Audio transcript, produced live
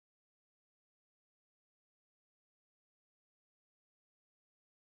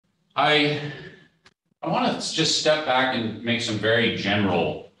I want to just step back and make some very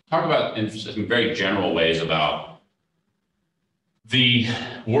general, talk about in some very general ways about the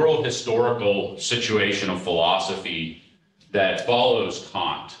world historical situation of philosophy that follows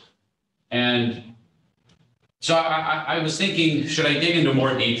Kant. And so I was thinking, should I dig into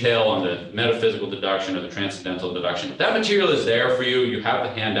more detail on the metaphysical deduction or the transcendental deduction? That material is there for you. You have the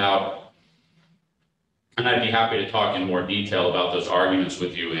handout. And I'd be happy to talk in more detail about those arguments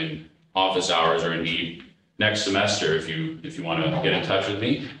with you in office hours or indeed next semester if you want to get in touch with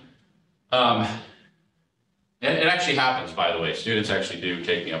me. It actually happens, by the way. Students actually do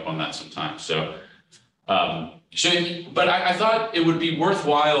take me up on that sometimes. But I thought it would be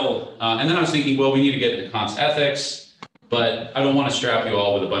worthwhile, and then I was thinking, well, we need to get into Kant's ethics, but I don't want to strap you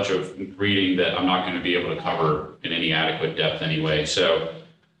all with a bunch of reading that I'm not going to be able to cover in any adequate depth anyway. So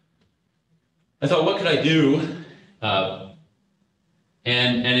I thought, what could I do?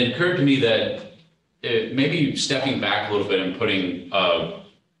 And it occurred to me that maybe stepping back a little bit and putting a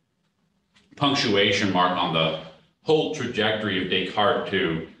punctuation mark on the whole trajectory of Descartes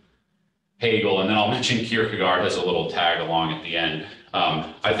to Hegel, and then I'll mention Kierkegaard as a little tag along at the end.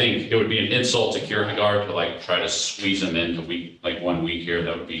 I think it would be an insult to Kierkegaard to try to squeeze him into 1 week here.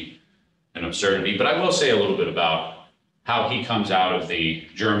 That would be an absurdity. But I will say a little bit about how he comes out of the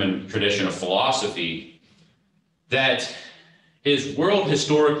German tradition of philosophy that is world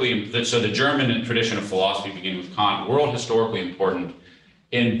historically, so the German tradition of philosophy beginning with Kant, world historically important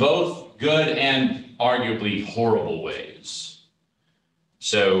in both good and arguably horrible ways.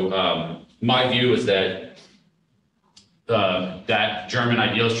 So my view is that that German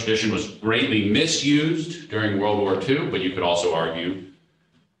idealist tradition was greatly misused during World War II, but you could also argue,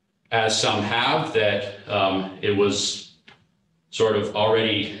 as some have, that it was sort of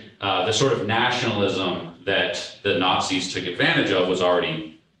already, the sort of nationalism that the Nazis took advantage of was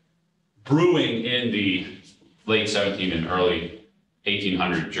already brewing in the late 17th and early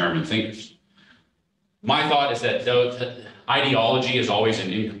 1800 German thinkers. My thought is that though ideology is always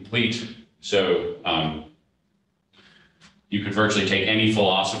an incomplete, so you could virtually take any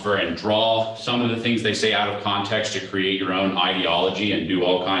philosopher and draw some of the things they say out of context to create your own ideology and do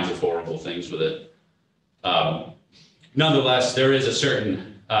all kinds of horrible things with it. Nonetheless, there is a certain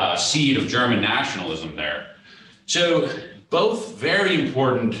seed of German nationalism there. So both very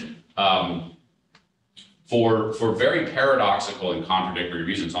important for very paradoxical and contradictory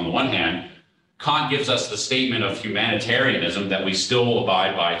reasons. On the one hand, Kant gives us the statement of humanitarianism that we still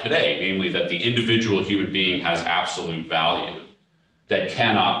abide by today, namely that the individual human being has absolute value that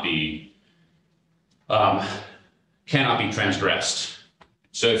cannot be transgressed.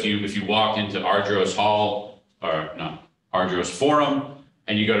 So if you walk into Ardros Hall, or no, Ardros Forum,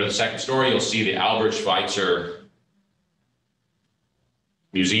 and you go to the second story, you'll see the Albert Schweitzer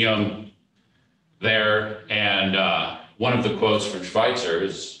Museum there. And one of the quotes from Schweitzer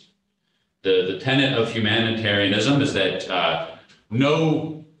is, the tenet of humanitarianism is that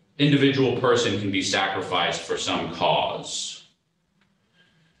no individual person can be sacrificed for some cause.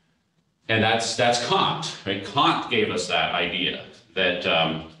 And that's Kant, right? Kant gave us that idea that,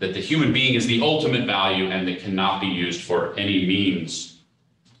 that the human being is the ultimate value and that cannot be used for any means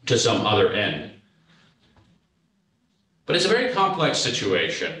to some other end. But it's a very complex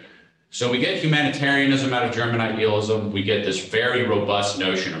situation. So we get humanitarianism out of German idealism. We get this very robust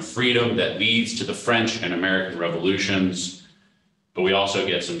notion of freedom that leads to the French and American revolutions. But we also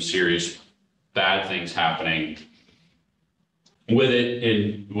get some serious bad things happening with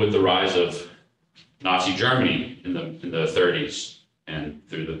it with the rise of Nazi Germany in the 30s and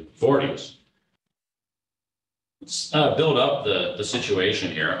through the 40s. Let's build up the situation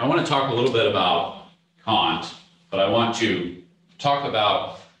here. I want to talk a little bit about Kant, but I want to talk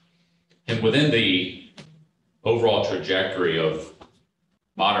about him within the overall trajectory of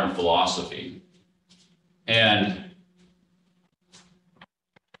modern philosophy. And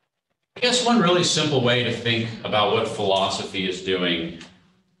I guess one really simple way to think about what philosophy is doing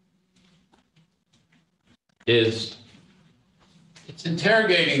is it's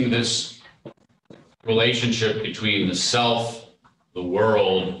interrogating this relationship between the self, the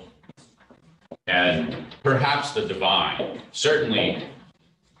world, and perhaps the divine. Certainly,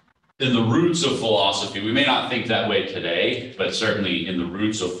 in the roots of philosophy, we may not think that way today, but certainly in the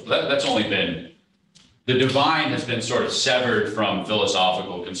roots of, that's only been, the divine has been sort of severed from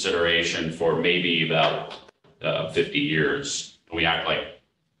philosophical consideration for maybe about 50 years. We act like,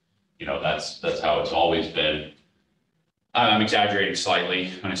 that's how it's always been. I'm exaggerating slightly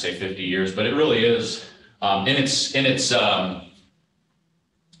when I say 50 years, but it really is. In its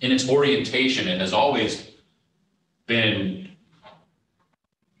orientation, it has always been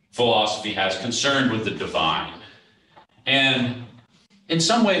philosophy has concerned with the divine. And in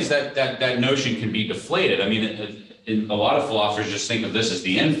some ways that notion can be deflated. I mean, a lot of philosophers just think of this as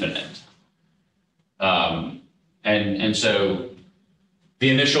the infinite. And so the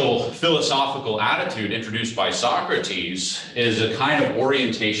initial philosophical attitude introduced by Socrates is a kind of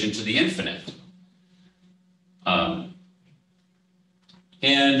orientation to the infinite.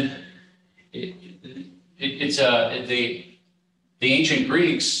 And the ancient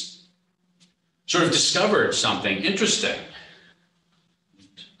Greeks sort of discovered something interesting.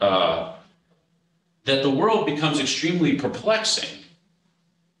 That the world becomes extremely perplexing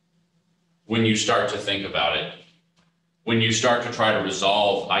when you start to think about it, when you start to try to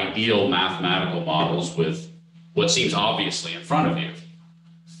resolve ideal mathematical models with what seems obviously in front of you.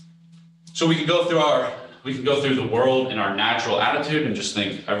 So we can go through the world in our natural attitude and just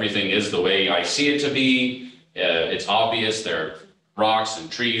think everything is the way I see it to be. It's obvious there are rocks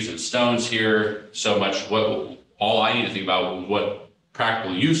and trees and stones here. So much all I need to think about what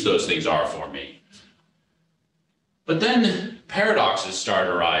practical use those things are for me. But then paradoxes start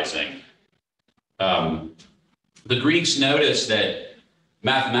arising. The Greeks noticed that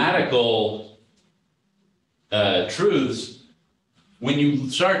mathematical truths, when you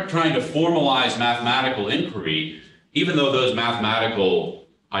start trying to formalize mathematical inquiry, even though those mathematical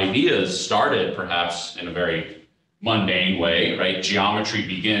ideas started perhaps in a very mundane way, right? Geometry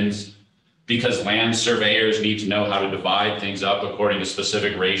begins because land surveyors need to know how to divide things up according to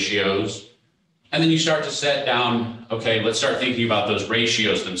specific ratios. And then you start to set down, okay, let's start thinking about those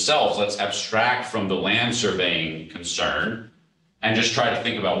ratios themselves. Let's abstract from the land surveying concern and just try to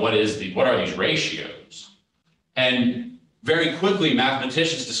think about what are these ratios? And very quickly,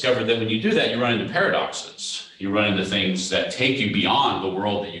 mathematicians discovered that when you do that, you run into paradoxes. You run into things that take you beyond the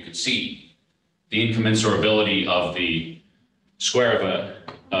world that you can see. The incommensurability of the square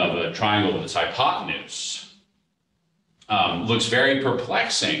of a triangle with its hypotenuse looks very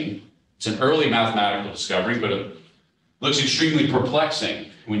perplexing. It's an early mathematical discovery, but it looks extremely perplexing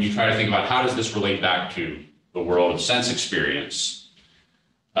when you try to think about how does this relate back to the world of sense experience.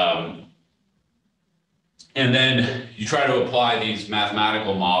 And then you try to apply these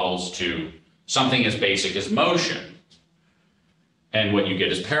mathematical models to something as basic as motion. And what you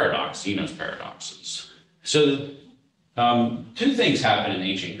get is paradox, Zeno's paradoxes. So two things happen in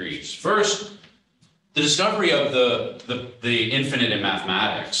ancient Greece. First, the discovery of the infinite in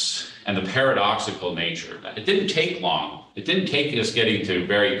mathematics and the paradoxical nature. It didn't take long. It didn't take us getting to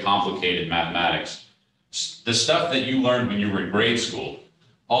very complicated mathematics. The stuff that you learned when you were in grade school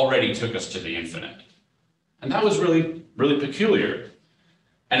already took us to the infinite. And that was really, really peculiar.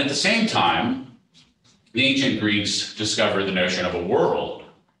 And at the same time, the ancient Greeks discovered the notion of a world,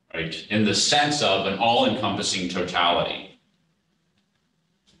 right, in the sense of an all-encompassing totality.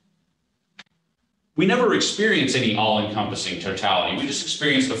 We never experience any all-encompassing totality. We just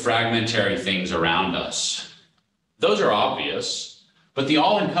experience the fragmentary things around us. Those are obvious, but the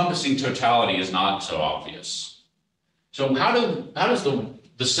all-encompassing totality is not so obvious. So how does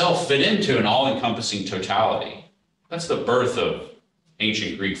the self fit into an all-encompassing totality? That's the birth of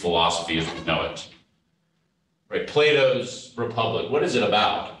ancient Greek philosophy as we know it. Right? Plato's Republic, what is it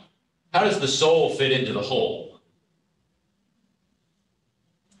about? How does the soul fit into the whole?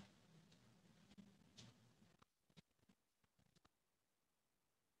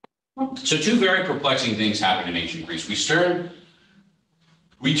 So two very perplexing things happen in ancient Greece. We turn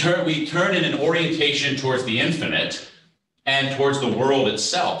in an orientation towards the infinite and towards the world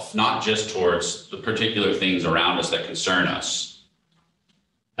itself, not just towards the particular things around us that concern us.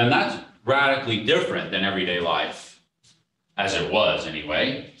 And that's radically different than everyday life, as it was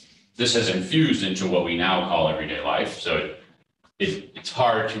anyway. This has infused into what we now call everyday life. So it's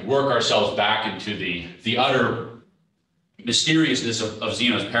hard to work ourselves back into the utter mysteriousness of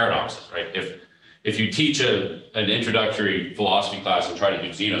Zeno's paradoxes, right? If you teach an introductory philosophy class and try to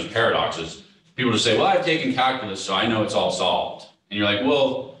do Zeno's paradoxes, people just say, well, I've taken calculus, so I know it's all solved. And you're like,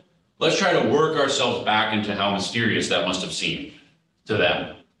 well, let's try to work ourselves back into how mysterious that must have seemed to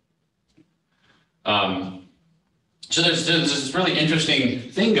them. So there's this really interesting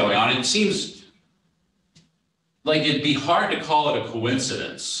thing going on. It seems like it'd be hard to call it a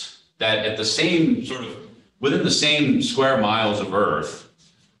coincidence that at the same sort of within the same square miles of Earth,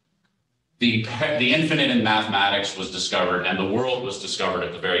 the infinite in mathematics was discovered and the world was discovered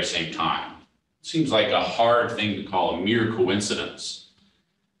at the very same time. It seems like a hard thing to call a mere coincidence.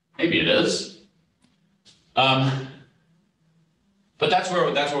 Maybe it is. But that's where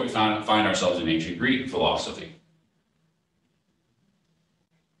we find ourselves in ancient Greek philosophy.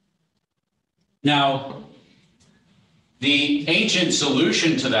 Now, The ancient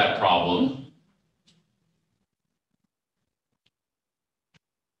solution to that problem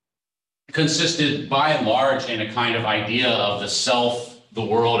consisted by and large in a kind of idea of the self, the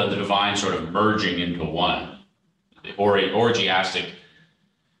world, and the divine sort of merging into one. Or orgiastic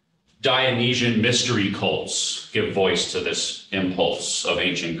Dionysian mystery cults give voice to this impulse of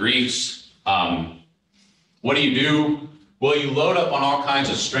ancient Greeks. What do? Well, you load up on all kinds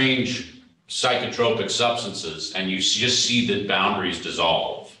of strange psychotropic substances and you just see the boundaries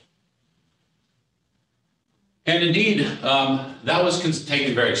dissolve. And indeed, that was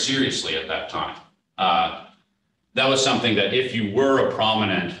taken very seriously at that time. That was something that if you were a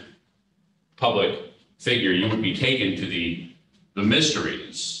prominent public figure, you would be taken to the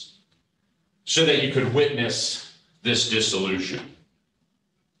mysteries so that you could witness this dissolution.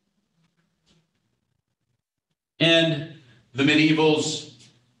 And the medievals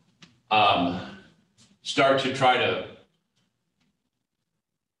start to try to,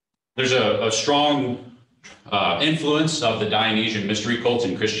 there's a strong influence of the Dionysian mystery cults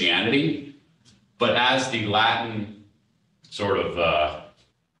in Christianity, but as the Latin sort of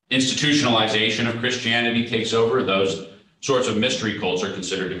institutionalization of Christianity takes over, those sorts of mystery cults are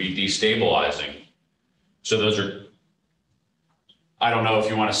considered to be destabilizing. So those are, I don't know if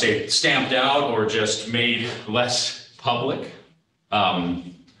you want to say stamped out or just made less public.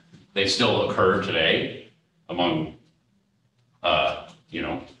 They still occur today among,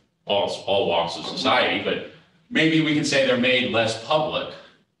 all walks of society, but maybe we can say they're made less public.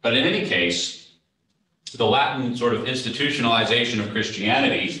 But in any case, the Latin sort of institutionalization of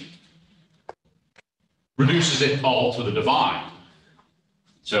Christianity reduces it all to the divine.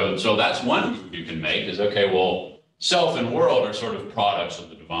 So that's one move you can make is, okay, well, self and world are sort of products of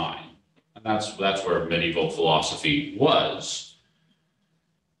the divine. And that's where medieval philosophy was.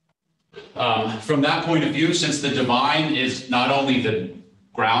 From that point of view, since the divine is not only the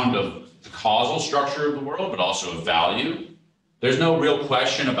ground of the causal structure of the world, but also of value, there's no real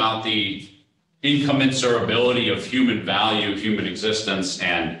question about the incommensurability of human value, human existence,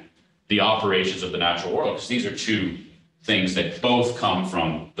 and the operations of the natural world, because these are two things that both come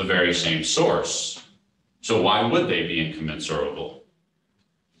from the very same source. So why would they be incommensurable?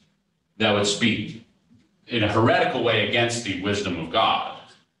 That would speak in a heretical way against the wisdom of God,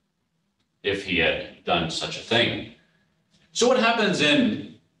 if he had done such a thing. So what happens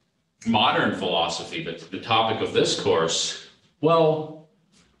in modern philosophy, the topic of this course? Well,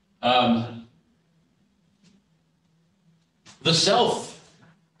 the self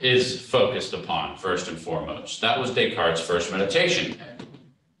is focused upon first and foremost. That was Descartes' first meditation.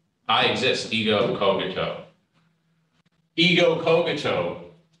 I exist, ego cogito. Ego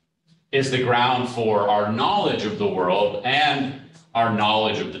cogito is the ground for our knowledge of the world and our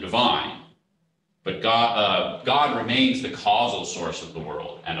knowledge of the divine. But God remains the causal source of the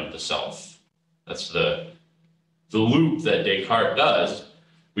world and of the self. That's the loop that Descartes does.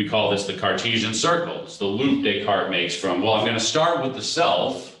 We call this the Cartesian circle. It's the loop Descartes makes from, well, I'm going to start with the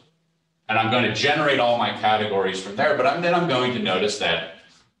self, and I'm going to generate all my categories from there, but then I'm going to notice that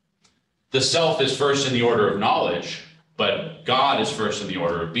the self is first in the order of knowledge, but God is first in the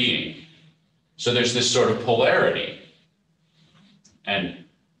order of being. So there's this sort of polarity. And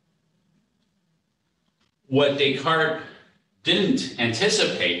what Descartes didn't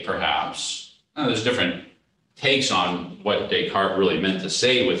anticipate, perhaps, there's different takes on what Descartes really meant to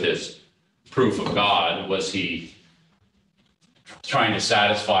say with his proof of God. Was he trying to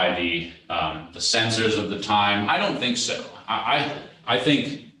satisfy the censors of the time? I don't think so. I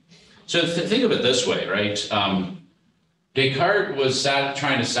think, so think of it this way, right? Descartes was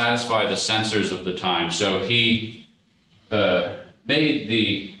trying to satisfy the censors of the time. So he made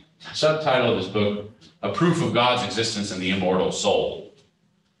the subtitle of his book, A Proof of God's Existence in the Immortal Soul.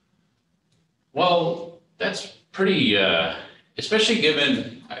 Well, that's pretty, especially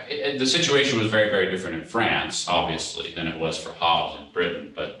given, the situation was very, very different in France, obviously, than it was for Hobbes in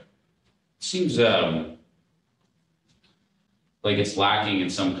Britain, but it seems like it's lacking in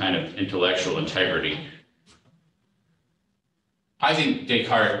some kind of intellectual integrity. I think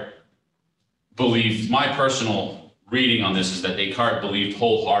Descartes believed, my personal reading on this is that Descartes believed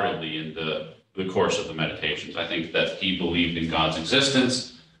wholeheartedly in the course of the meditations. I think that he believed in God's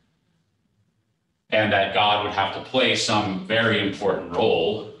existence and that God would have to play some very important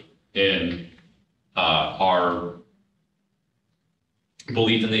role in our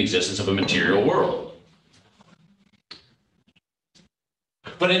belief in the existence of a material world.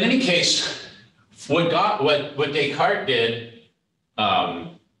 But in any case, what Descartes did,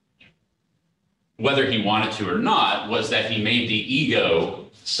 whether he wanted to or not, was that he made the ego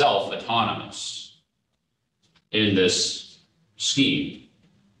self-autonomous. in this scheme.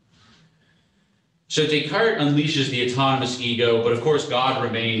 So Descartes unleashes the autonomous ego, but of course God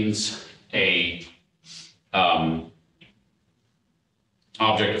remains a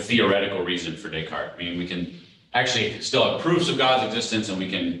object of theoretical reason for Descartes. I mean, we can actually still have proofs of God's existence, and we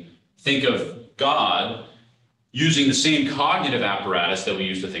can think of God using the same cognitive apparatus that we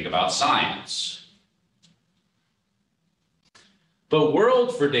use to think about science. But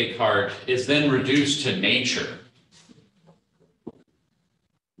world for Descartes is then reduced to nature.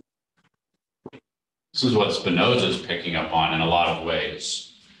 This is what Spinoza is picking up on in a lot of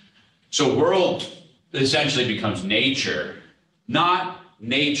ways. So world essentially becomes nature, not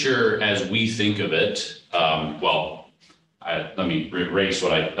nature as we think of it. Let me erase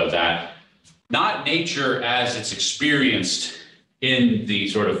of that. Not nature as it's experienced in the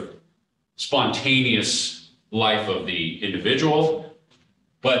sort of spontaneous life of the individual,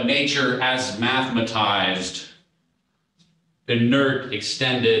 but nature as mathematized, inert,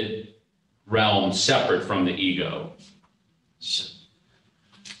 extended realm separate from the ego.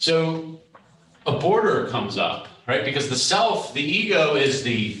 So a border comes up, right? Because the self, the ego, is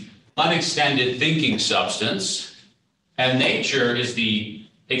the unextended thinking substance, and nature is the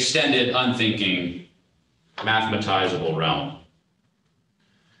extended, unthinking, mathematizable realm.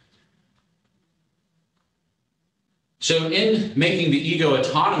 So in making the ego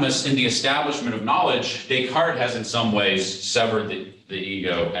autonomous in the establishment of knowledge, Descartes has in some ways severed the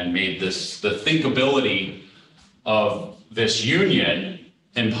ego and made the thinkability of this union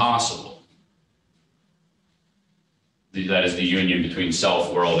impossible. That is the union between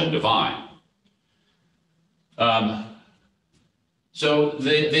self, world, and divine. So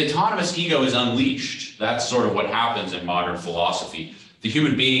the autonomous ego is unleashed. That's sort of what happens in modern philosophy. The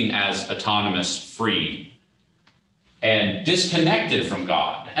human being as autonomous, free, and disconnected from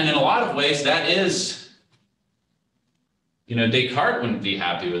God. And in a lot of ways, that is, Descartes wouldn't be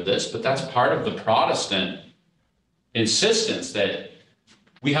happy with this, but that's part of the Protestant insistence that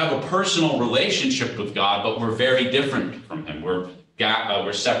we have a personal relationship with God, but we're very different from him. We're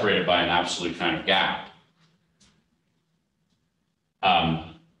separated by an absolute kind of gap.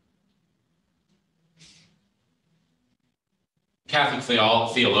 Catholic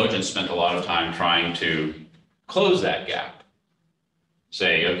theologians spent a lot of time trying to close that gap.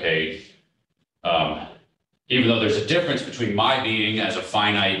 Say, okay, even though there's a difference between my being as a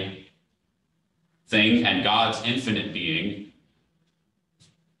finite thing and God's infinite being,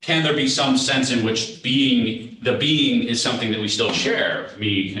 can there be some sense in which the being is something that we still share,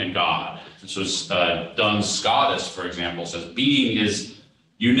 me and God? This was Duns Scotus, for example, says being is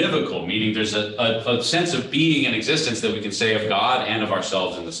univocal, meaning there's a sense of being and existence that we can say of God and of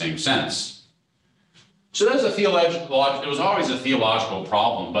ourselves in the same sense. So that's it was always a theological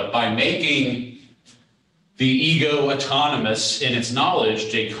problem, but by making the ego autonomous in its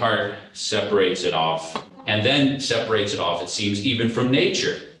knowledge, Descartes separates it off, and then separates it off, it seems, even from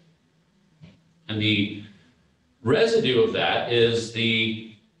nature. And the residue of that is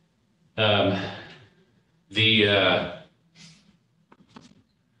the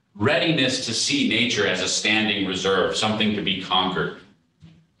readiness to see nature as a standing reserve, something to be conquered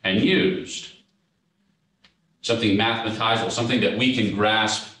and used. Something mathematizable, something that we can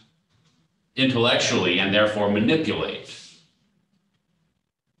grasp intellectually and therefore manipulate.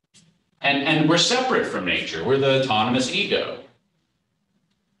 And we're separate from nature. We're the autonomous ego.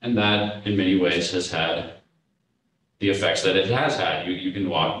 And that, in many ways, has had the effects that it has had. You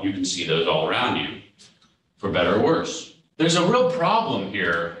can see those all around you, for better or worse. There's a real problem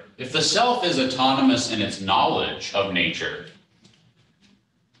here. If the self is autonomous in its knowledge of nature,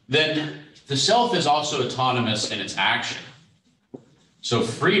 then the self is also autonomous in its action. So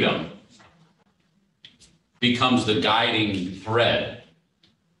freedom becomes the guiding thread,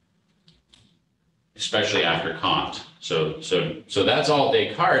 especially after Kant. So that's all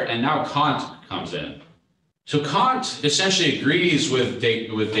Descartes, and now Kant comes in. So Kant essentially agrees with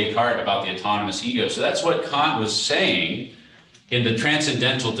Descartes about the autonomous ego. So that's what Kant was saying in the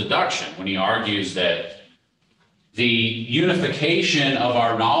transcendental deduction when he argues that the unification of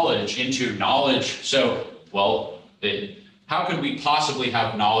our knowledge into knowledge. So, how could we possibly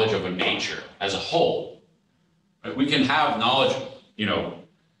have knowledge of a nature as a whole? Right? We can have knowledge,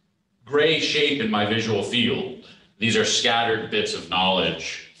 gray shape in my visual field. These are scattered bits of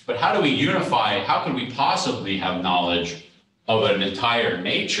knowledge. But how do we unify? How can we possibly have knowledge of an entire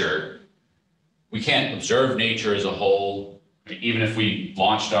nature? We can't observe nature as a whole. Even if we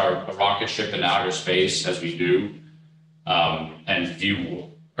launched a rocket ship in outer space, as we do, and view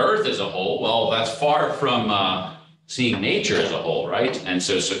Earth as a whole, well, that's far from seeing nature as a whole, right? And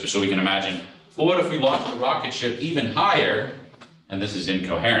so we can imagine, well, what if we launched a rocket ship even higher? And this is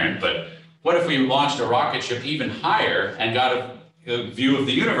incoherent, but what if we launched a rocket ship even higher and got a view of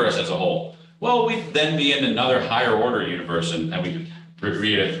the universe as a whole? Well, we'd then be in another higher order universe, and we could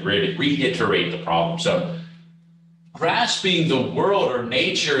reiterate the problem. So grasping the world or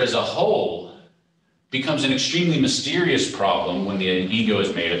nature as a whole becomes an extremely mysterious problem when the ego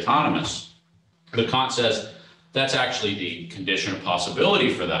is made autonomous. But Kant says that's actually the condition of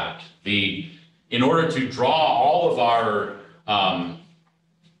possibility for that. In order to draw all of our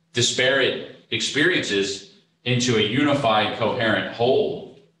disparate experiences into a unified, coherent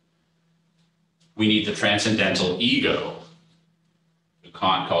whole, we need the transcendental ego.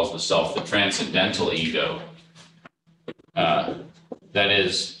 Kant calls the self the transcendental ego. That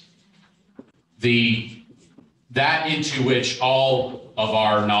is that into which all of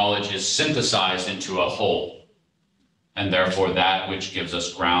our knowledge is synthesized into a whole, and therefore that which gives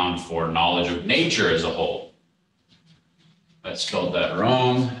us ground for knowledge of nature as a whole. I spelled that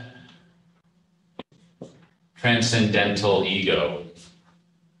wrong. Transcendental ego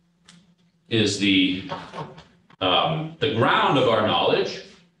is the ground of our knowledge,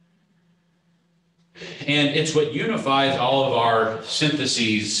 and it's what unifies all of our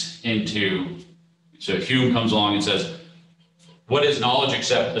syntheses into. So Hume comes along and says, what is knowledge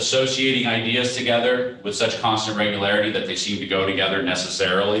except associating ideas together with such constant regularity that they seem to go together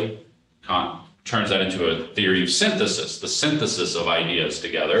necessarily? Kant turns that into a theory of synthesis, the synthesis of ideas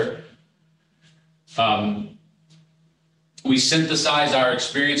together. We synthesize our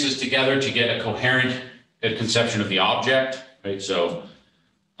experiences together to get a coherent conception of the object, right? So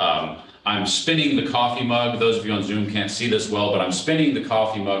I'm spinning the coffee mug. Those of you on Zoom can't see this well, but I'm spinning the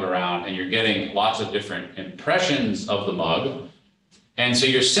coffee mug around, and you're getting lots of different impressions of the mug. And so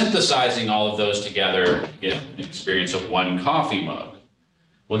you're synthesizing all of those together to get an experience of one coffee mug.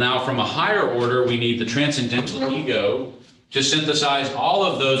 Well, now from a higher order, we need the transcendental ego to synthesize all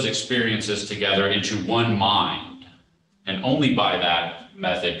of those experiences together into one mind. And only by that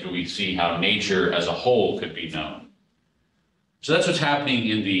method can we see how nature as a whole could be known. So that's what's happening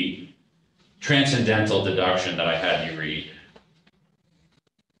in the transcendental deduction that I had you read.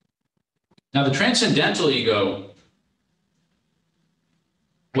 Now, the transcendental ego,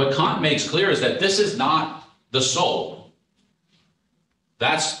 what Kant makes clear is that this is not the soul.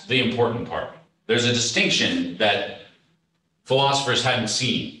 That's the important part. There's a distinction that philosophers hadn't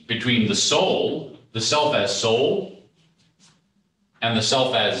seen between the soul, the self as soul, and the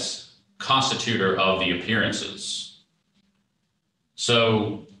self as constitutor of the appearances.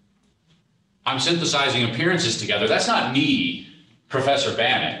 So I'm synthesizing appearances together. That's not me, Professor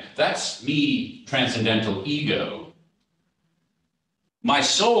Bannock. That's me, transcendental ego. My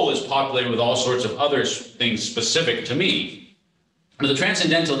soul is populated with all sorts of other things specific to me. But the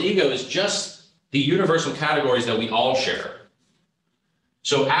transcendental ego is just the universal categories that we all share.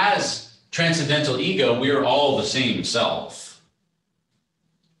 So as transcendental ego, we are all the same self.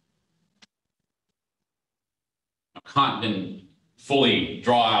 Kant didn't fully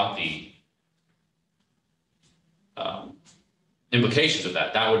draw out the implications of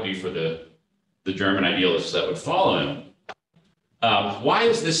that. That would be for the German idealists that would follow him. Why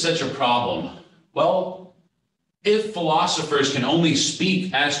is this such a problem? Well, if philosophers can only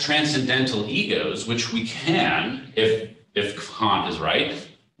speak as transcendental egos, which we can, if Kant is right,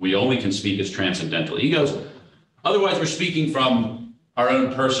 we only can speak as transcendental egos. Otherwise, we're speaking from our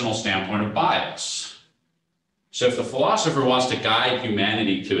own personal standpoint of bias. So if the philosopher wants to guide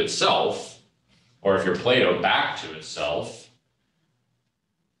humanity to itself, or if you're Plato, back to itself,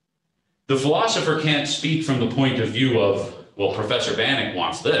 the philosopher can't speak from the point of view of, well, Professor Bannock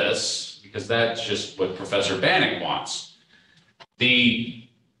wants this, because that's just what Professor Bannock wants. The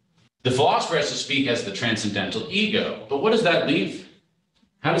philosopher has to speak as the transcendental ego. But what does that leave?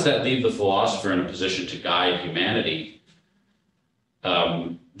 How does that leave the philosopher in a position to guide humanity?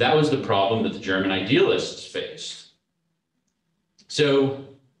 That was the problem that the German idealists faced. So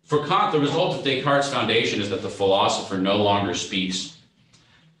for Kant, the result of Descartes' foundation is that the philosopher no longer speaks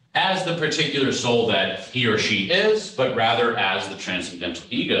as the particular soul that he or she is, but rather as the transcendental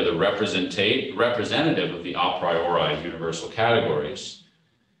ego, the representative of the a priori universal categories.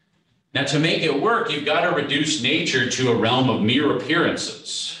 Now, to make it work, you've got to reduce nature to a realm of mere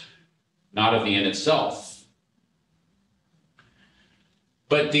appearances, not of the in itself.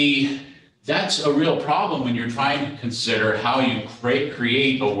 But that's a real problem when you're trying to consider how you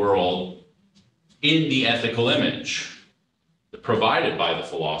create a world in the ethical image provided by the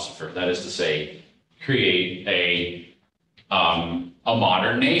philosopher. That is to say, create a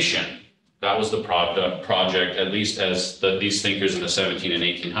modern nation, that was the project, at least as these thinkers in the 17 and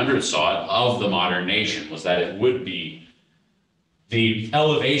 1800s saw it, of the modern nation, was that it would be the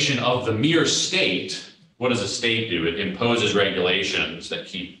elevation of the mere state. What does a state do? It imposes regulations that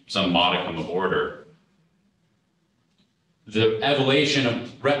keep some modicum of order. The elevation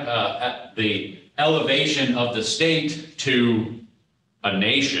of the state to a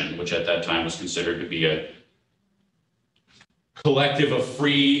nation, which at that time was considered to be a collective of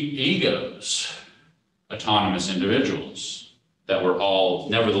free egos, autonomous individuals that were all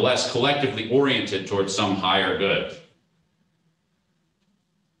nevertheless collectively oriented towards some higher good.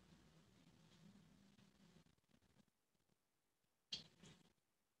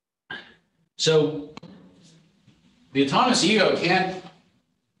 So the autonomous ego can't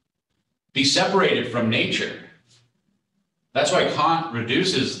be separated from nature. That's why Kant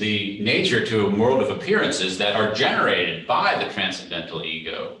reduces the nature to a world of appearances that are generated by the transcendental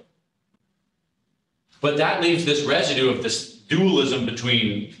ego. But that leaves this residue of this dualism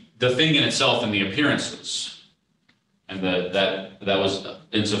between the thing in itself and the appearances. And that was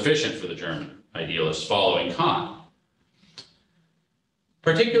insufficient for the German idealists following Kant.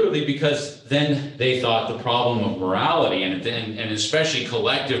 Particularly because then they thought the problem of morality, and especially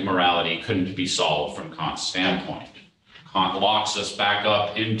collective morality, couldn't be solved from Kant's standpoint. Kant locks us back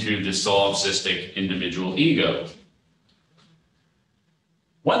up into the solipsistic individual ego.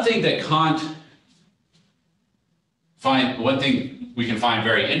 One thing we can find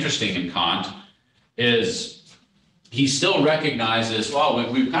very interesting in Kant is he still recognizes,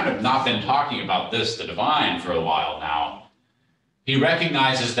 well, we've kind of not been talking about this, the divine, for a while now. He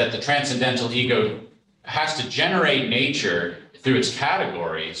recognizes that the transcendental ego has to generate nature through its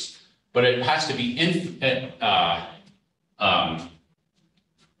categories, but it has to be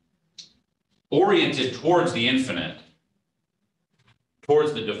oriented towards the infinite,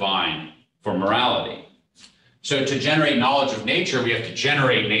 towards the divine for morality. So to generate knowledge of nature, we have to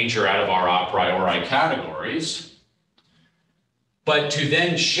generate nature out of our a priori categories. But to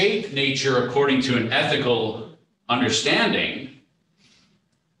then shape nature according to an ethical understanding,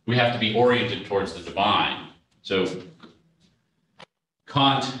 we have to be oriented towards the divine. So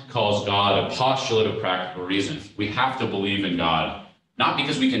Kant calls God a postulate of practical reason. We have to believe in God, not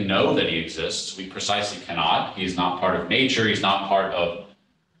because we can know that he exists. We precisely cannot. He's not part of nature. He's not part of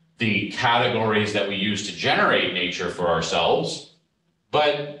the categories that we use to generate nature for ourselves.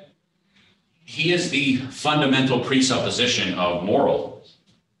 But he is the fundamental presupposition of morals.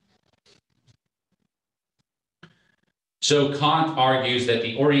 So Kant argues that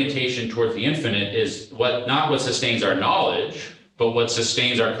the orientation towards the infinite is not what sustains our knowledge, but what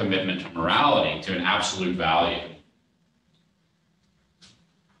sustains our commitment to morality, to an absolute value.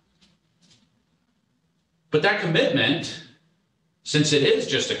 But that commitment, since it is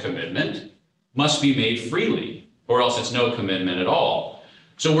just a commitment, must be made freely, or else it's no commitment at all.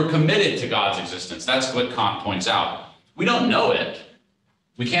 So we're committed to God's existence. That's what Kant points out. We don't know it.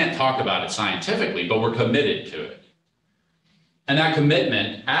 We can't talk about it scientifically, but we're committed to it. And that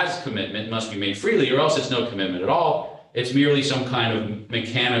commitment, as commitment, must be made freely, or else it's no commitment at all. It's merely some kind of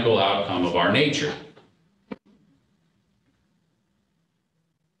mechanical outcome of our nature.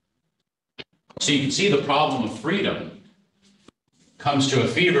 So you can see the problem of freedom comes to a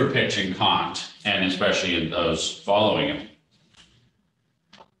fever pitch in Kant, and especially in those following him.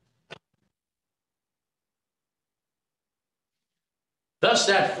 Thus,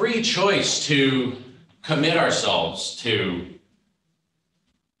 that free choice to commit ourselves to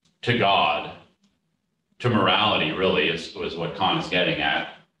God, to morality, really, is what Kant is getting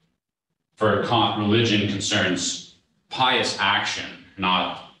at. For Kant, religion concerns pious action,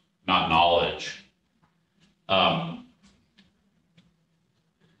 not knowledge.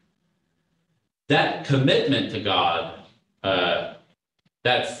 That commitment to God,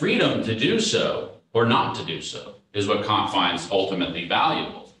 that freedom to do so or not to do so, is what Kant finds ultimately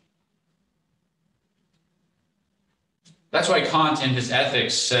valuable. That's why Kant in his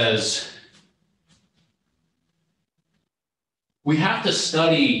Ethics says, we have to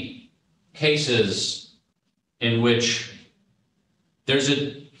study cases in which there's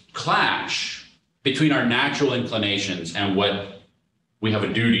a clash between our natural inclinations and what we have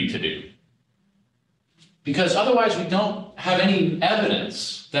a duty to do. Because otherwise we don't have any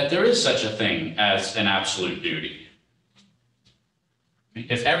evidence that there is such a thing as an absolute duty.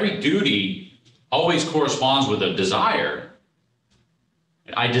 If every duty always corresponds with a desire,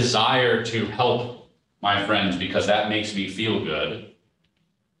 I desire to help my friends because that makes me feel good,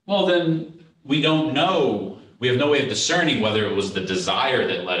 well, then we don't know. We have no way of discerning whether it was the desire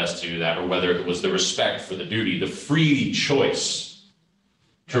that led us to do that or whether it was the respect for the duty, the free choice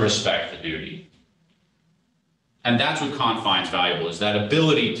to respect the duty. And that's what Kant finds valuable, is that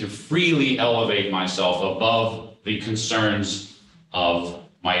ability to freely elevate myself above the concerns of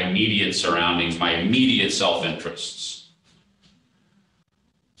my immediate surroundings, my immediate self-interests.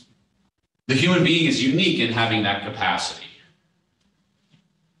 The human being is unique in having that capacity.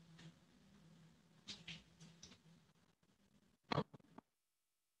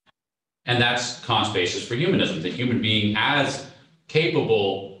 And that's Kant's basis for humanism, the human being as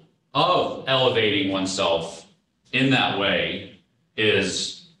capable of elevating oneself in that way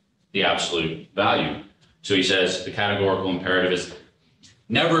is the absolute value. So he says the categorical imperative is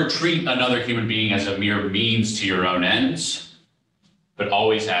never treat another human being as a mere means to your own ends, but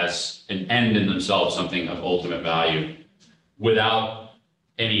always as an end in themselves, something of ultimate value, without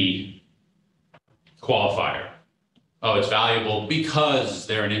any qualifier. Oh, it's valuable because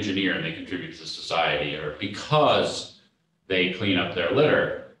they're an engineer and they contribute to society, or because they clean up their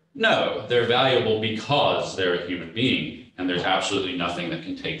litter. No, they're valuable because they're a human being, and there's absolutely nothing that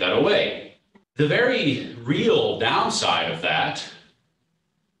can take that away. The very real downside of that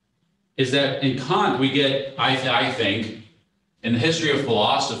is that in Kant we get, I think, in the history of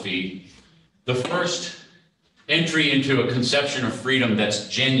philosophy, the first entry into a conception of freedom that's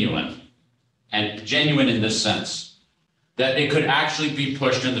genuine, and genuine in this sense, that it could actually be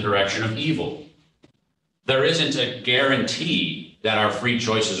pushed in the direction of evil. There isn't a guarantee that our free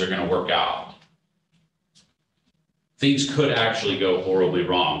choices are going to work out. Things could actually go horribly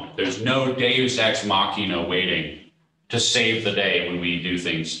wrong. There's no deus ex machina waiting to save the day when we do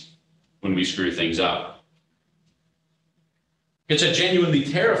things, when we screw things up. It's a genuinely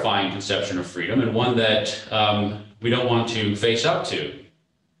terrifying conception of freedom, and one that we don't want to face up to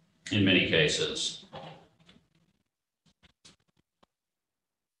in many cases.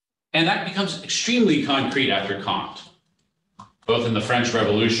 And that becomes extremely concrete after Kant, both in the French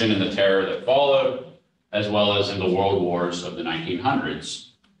Revolution and the terror that followed, as well as in the world wars of the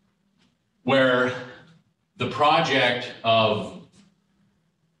 1900s, where the project of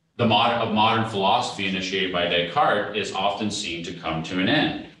modern philosophy initiated by Descartes is often seen to come to an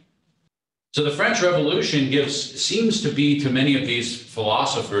end. So the French Revolution seems to be, to many of these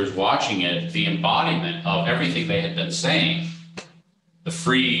philosophers watching it, the embodiment of everything they had been saying. The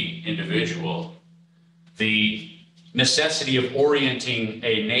free individual, the necessity of orienting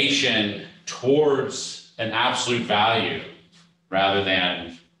a nation towards an absolute value rather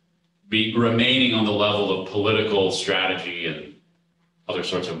than remaining on the level of political strategy and other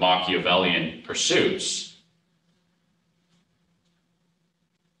sorts of Machiavellian pursuits.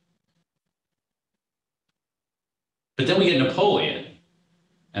 But then we get Napoleon,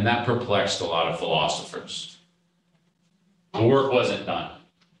 and that perplexed a lot of philosophers. The work wasn't done.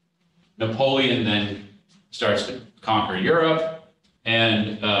 Napoleon then starts to conquer Europe,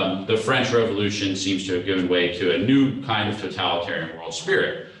 and the French Revolution seems to have given way to a new kind of totalitarian world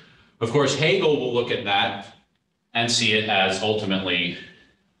spirit. Of course, Hegel will look at that and see it as ultimately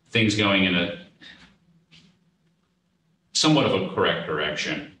things going in a somewhat of a correct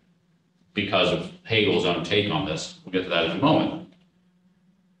direction because of Hegel's own take on this. We'll get to that in a moment.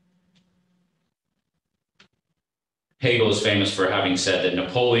 Hegel is famous for having said that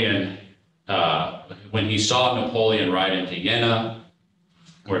Napoleon, when he saw Napoleon ride into Jena,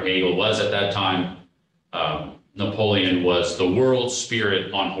 where Hegel was at that time, Napoleon was the world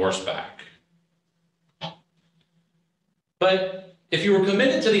spirit on horseback. But if you were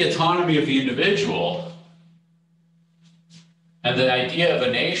committed to the autonomy of the individual and the idea of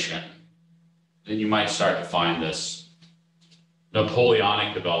a nation, then you might start to find this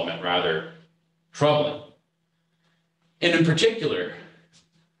Napoleonic development rather troubling. And in particular,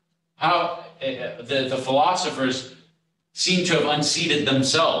 how the philosophers seem to have unseated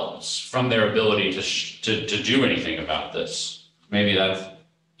themselves from their ability to do anything about this. Maybe that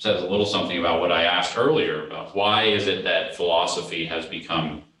says a little something about what I asked earlier about why is it that philosophy has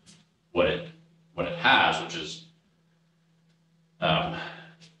become what it has, which is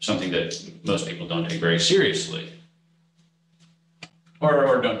something that most people don't take very seriously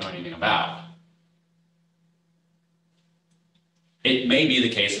or don't know anything about. It may be the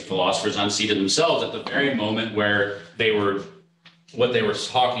case that philosophers unseated themselves at the very moment where what they were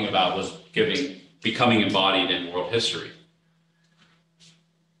talking about was becoming embodied in world history.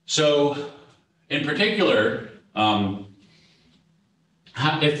 So, in particular,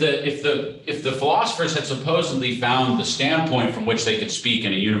 if the philosophers had supposedly found the standpoint from which they could speak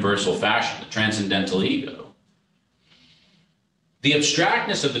in a universal fashion, the transcendental ego, the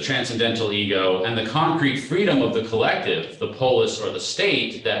abstractness of the transcendental ego and the concrete freedom of the collective, the polis or the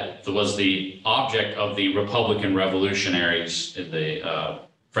state, that was the object of the Republican revolutionaries in the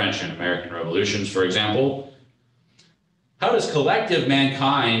French and American revolutions, for example, how does collective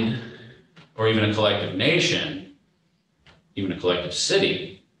mankind, or even a collective nation, even a collective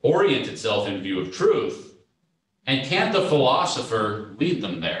city, orient itself in view of truth? And can't the philosopher lead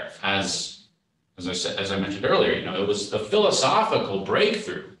them there? As I mentioned earlier, it was a philosophical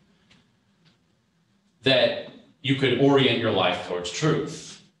breakthrough that you could orient your life towards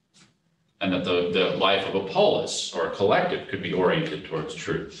truth, and that the life of a polis or a collective could be oriented towards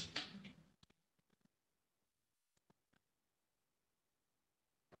truth.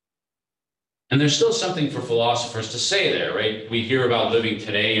 And there's still something for philosophers to say there, right? We hear about living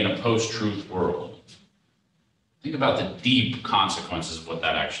today in a post-truth world. Think about the deep consequences of what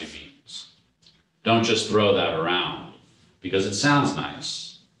that actually means. Don't just throw that around because it sounds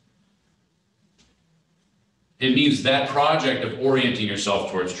nice. It means that project of orienting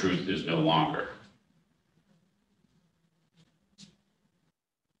yourself towards truth is no longer.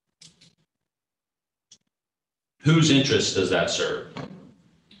 Whose interest does that serve?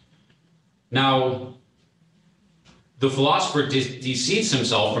 Now, the philosopher deceits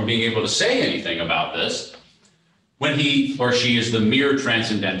himself from being able to say anything about this when he or she is the mere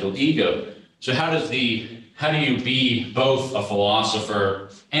transcendental ego. So how do you be both a philosopher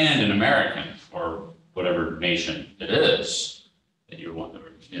and an American, or whatever nation it is that you want?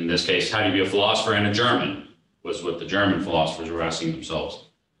 In this case, how do you be a philosopher and a German, was what the German philosophers were asking themselves.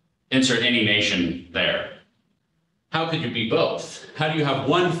 Insert any nation there. How could you be both? How do you have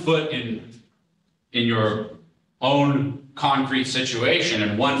one foot in your own concrete situation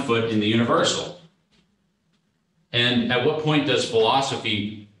and one foot in the universal? And at what point does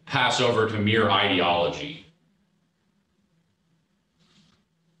philosophy pass over to mere ideology?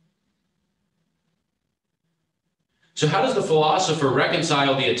 So how does the philosopher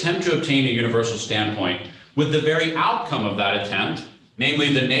reconcile the attempt to obtain a universal standpoint with the very outcome of that attempt,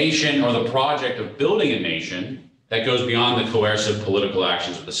 namely the nation or the project of building a nation that goes beyond the coercive political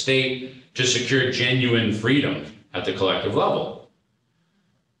actions of the state to secure genuine freedom at the collective level?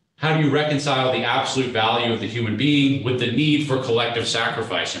 How do you reconcile the absolute value of the human being with the need for collective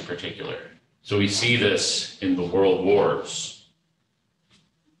sacrifice in particular? So we see this in the world wars.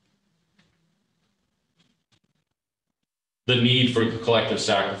 The need for collective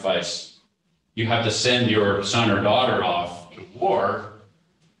sacrifice. You have to send your son or daughter off to war,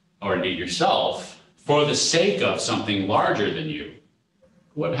 or indeed yourself, for the sake of something larger than you.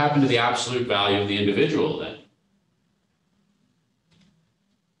 What happened to the absolute value of the individual then?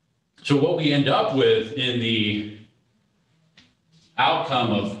 So what we end up with in the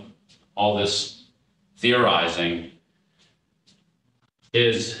outcome of all this theorizing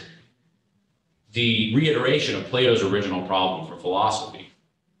is the reiteration of Plato's original problem for philosophy.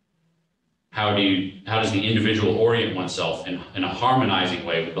 How does the individual orient oneself in a harmonizing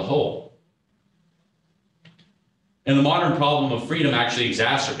way with the whole? And the modern problem of freedom actually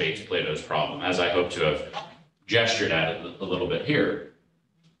exacerbates Plato's problem, as I hope to have gestured at it a little bit here.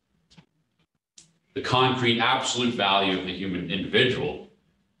 The concrete absolute value of the human individual,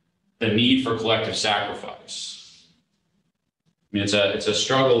 the need for collective sacrifice. I mean, it's a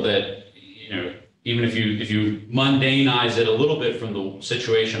struggle that, even if you mundanize it a little bit from the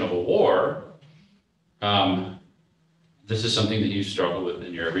situation of a war, this is something that you struggle with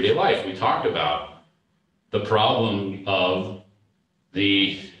in your everyday life. We talked about the problem of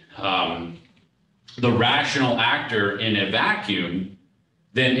the rational actor in a vacuum,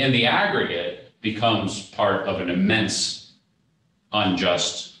 then in the aggregate becomes part of an immense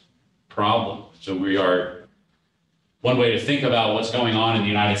unjust problem. So one way to think about what's going on in the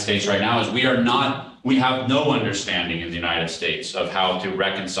United States right now is we have no understanding in the United States of how to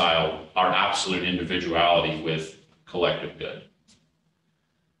reconcile our absolute individuality with collective good.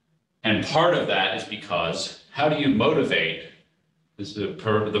 And part of that is because how do you motivate, this is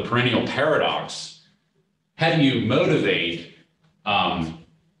the perennial paradox, how do you motivate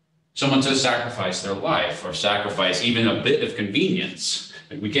someone to sacrifice their life or sacrifice even a bit of convenience?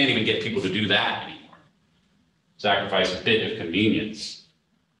 We can't even get people to do that anymore. Sacrifice a bit of convenience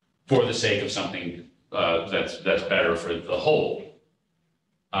for the sake of something that's better for the whole.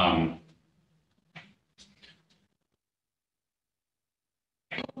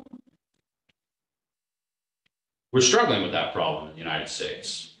 We're struggling with that problem in the United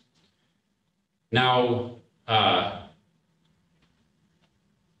States. Now,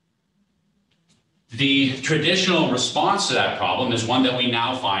 the traditional response to that problem is one that we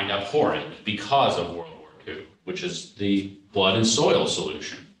now find abhorrent because of World War II, which is the blood and soil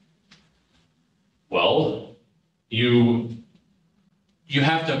solution. Well, you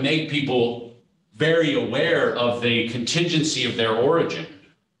have to make people very aware of the contingency of their origin,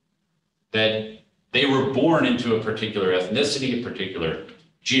 that they were born into a particular ethnicity, a particular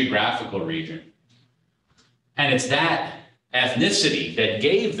geographical region. And it's that ethnicity that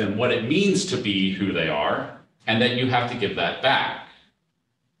gave them what it means to be who they are, and that you have to give that back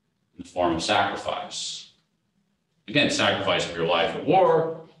in the form of sacrifice. Again, sacrifice of your life at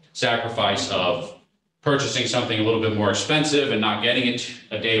war, sacrifice of purchasing something a little bit more expensive and not getting it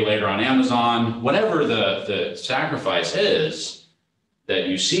a day later on Amazon, whatever the sacrifice is that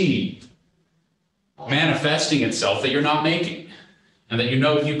you see manifesting itself that you're not making and that you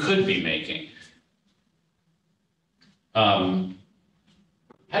know you could be making.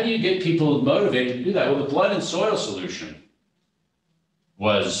 How do you get people motivated to do that? Well, the blood and soil solution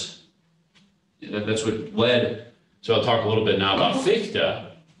that's what led, so I'll talk a little bit now about Fichte.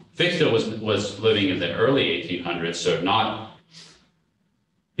 Fichte was living in the early 1800s, so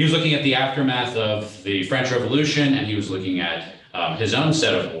he was looking at the aftermath of the French Revolution, and he was looking at his own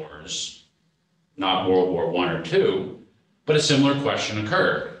set of wars, not World War I or II, but a similar question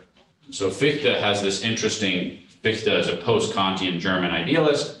occurred. So Fichte has this interesting, Fichte is a post-Kantian German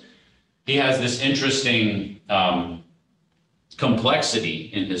idealist. He has this interesting complexity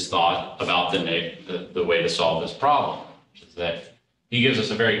in his thought about the way to solve this problem, which is that he gives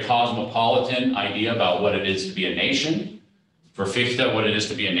us a very cosmopolitan idea about what it is to be a nation. For Fichte, what it is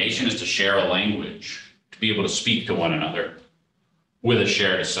to be a nation is to share a language, to be able to speak to one another with a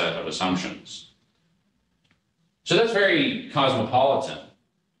shared set of assumptions. So that's very cosmopolitan.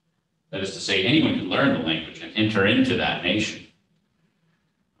 That is to say, anyone can learn the language and enter into that nation.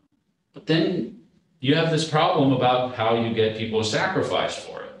 But then you have this problem about how you get people to sacrifice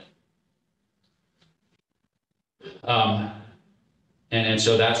for it. And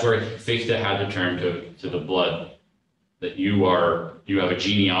so that's where Fichte had to turn to the blood, that you have a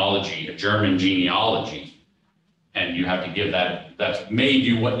genealogy, a German genealogy, and you have to give that's made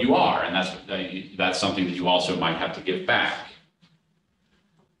you what you are, and that's something that you also might have to give back.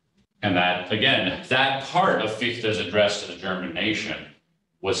 And that, again, that part of Fichte's address to the German nation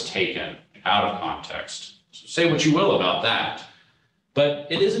was taken out of context. So say what you will about that, but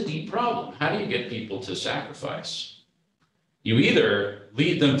it is a deep problem. How do you get people to sacrifice? You either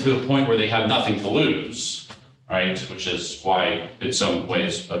lead them to a point where they have nothing to lose, right? Which is why, in some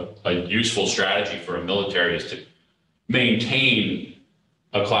ways, a useful strategy for a military is to maintain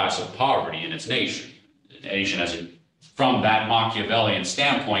a class of poverty in its nation. The nation, from that Machiavellian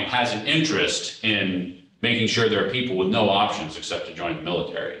standpoint, has an interest in making sure there are people with no options except to join the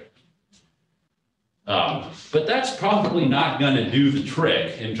military. But that's probably not going to do the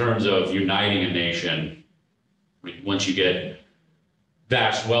trick in terms of uniting a nation. Once you get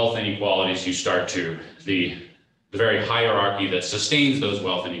vast wealth inequalities, you start to, the very hierarchy that sustains those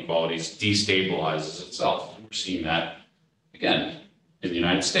wealth inequalities destabilizes itself. We're seeing that, again, in the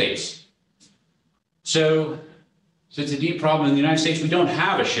United States. So it's a deep problem. In the United States, we don't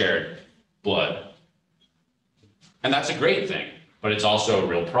have a shared blood. And that's a great thing, but it's also a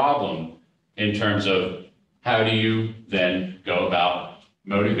real problem in terms of how do you then go about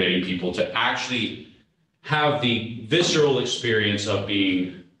motivating people to actually have the visceral experience of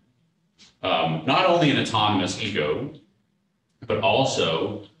being not only an autonomous ego, but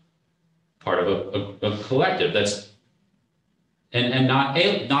also part of a collective that's and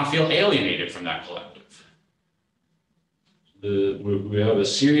not feel alienated from that collective. We have a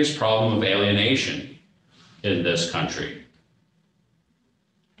serious problem of alienation in this country.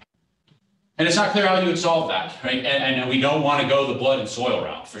 And it's not clear how you would solve that, right? And we don't want to go the blood and soil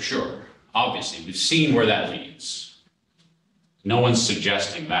route, for sure. Obviously, we've seen where that leads. No one's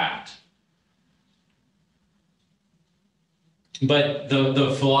suggesting that. But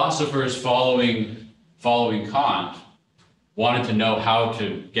the philosophers following Kant wanted to know how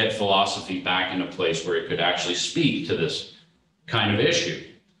to get philosophy back in a place where it could actually speak to this kind of issue.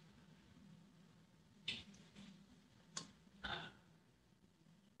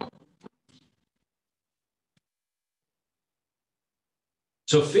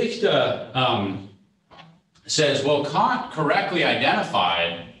 So Fichte says, well, Kant correctly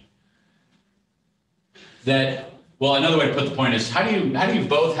identified that, well, another way to put the point is, how do you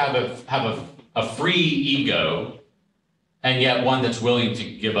both have a free ego and yet one that's willing to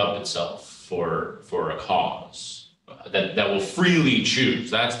give up itself for a cause that will freely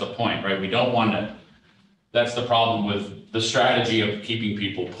choose? That's the point, right? We don't want to, that's the problem with the strategy of keeping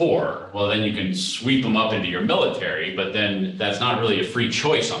people poor. Well, then you can sweep them up into your military, but then that's not really a free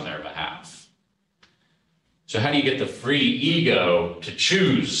choice on their behalf. So how do you get the free ego to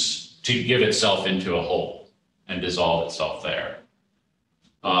choose to give itself into a hole and dissolve itself there?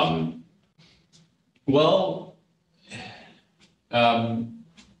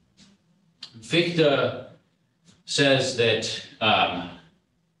 Fichte says that,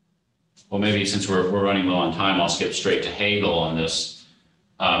 well, maybe since we're running low on time, I'll skip straight to Hegel on this.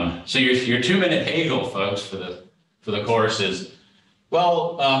 So your 2-minute Hegel, folks, for the course is,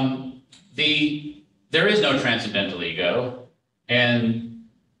 well, there is no transcendental ego, and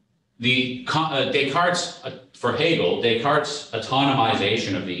Descartes, for Hegel, Descartes'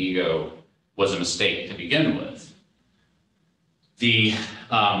 autonomization of the ego was a mistake to begin with.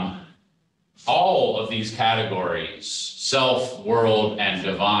 All of these categories, self, world, and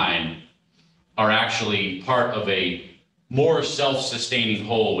divine, are actually part of a more self-sustaining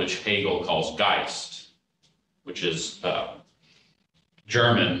whole, which Hegel calls Geist, which is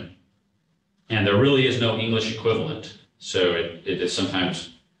German, and there really is no English equivalent. So it is sometimes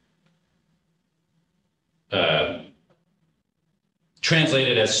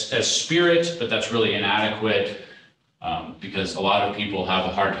translated as spirit, but that's really inadequate because a lot of people have a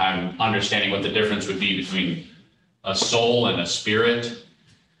hard time understanding what the difference would be between a soul and a spirit.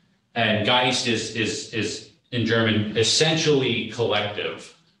 And Geist is in German essentially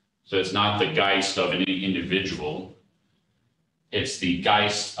collective. So it's not the Geist of an individual. It's the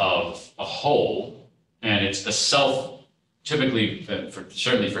Geist of a whole, and it's the self. Typically,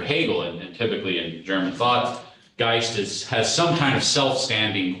 certainly for Hegel and typically in German thought, Geist has some kind of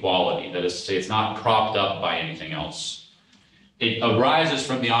self-standing quality. That is to say, it's not propped up by anything else. It arises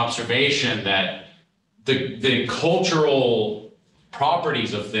from the observation that the cultural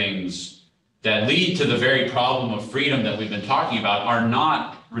properties of things that lead to the very problem of freedom that we've been talking about are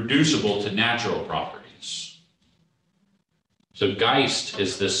not reducible to natural properties. So Geist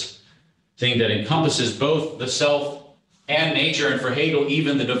is this thing that encompasses both the self and nature, and for Hegel,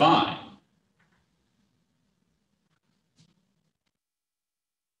 even the divine.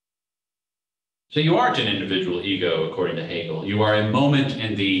 So you aren't an individual ego, according to Hegel. You are a moment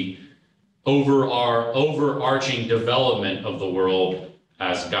in the overarching development of the world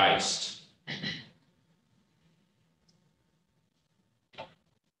as Geist.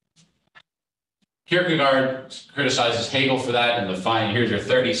 Kierkegaard criticizes Hegel for that, and here's your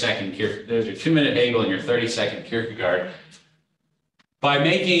 30-second, there's your 2-minute Hegel and your 30-second Kierkegaard. By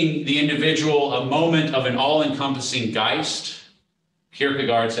making the individual a moment of an all-encompassing Geist,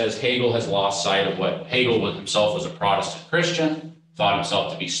 Kierkegaard says Hegel has lost sight of what Hegel himself was a Protestant Christian, thought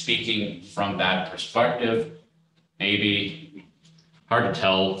himself to be speaking from that perspective. Maybe hard to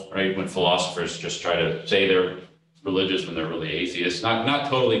tell, right, when philosophers just try to say they're religious when they're really atheists. Not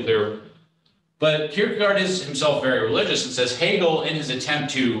totally clear. But Kierkegaard is himself very religious and says Hegel, in his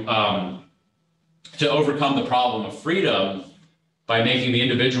attempt to overcome the problem of freedom by making the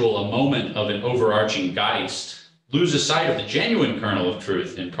individual a moment of an overarching Geist, loses sight of the genuine kernel of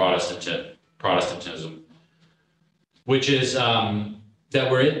truth in Protestantism, which is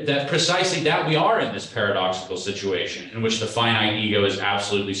precisely that we are in this paradoxical situation in which the finite ego is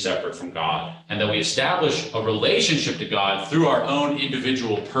absolutely separate from God, and that we establish a relationship to God through our own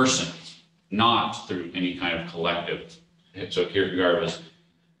individual person, not through any kind of collective. So Kierkegaard was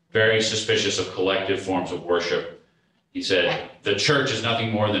very suspicious of collective forms of worship. He said the church is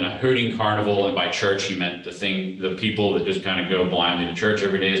nothing more than a hooting carnival, and by church he meant the people that just kind of go blindly to church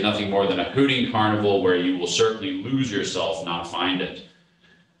every day is nothing more than a hooting carnival where you will certainly lose yourself, not find it.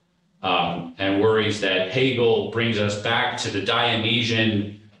 And worries that Hegel brings us back to the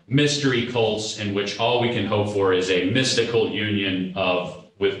Dionysian mystery cults in which all we can hope for is a mystical union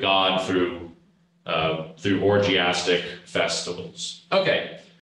with God through orgiastic festivals. Okay.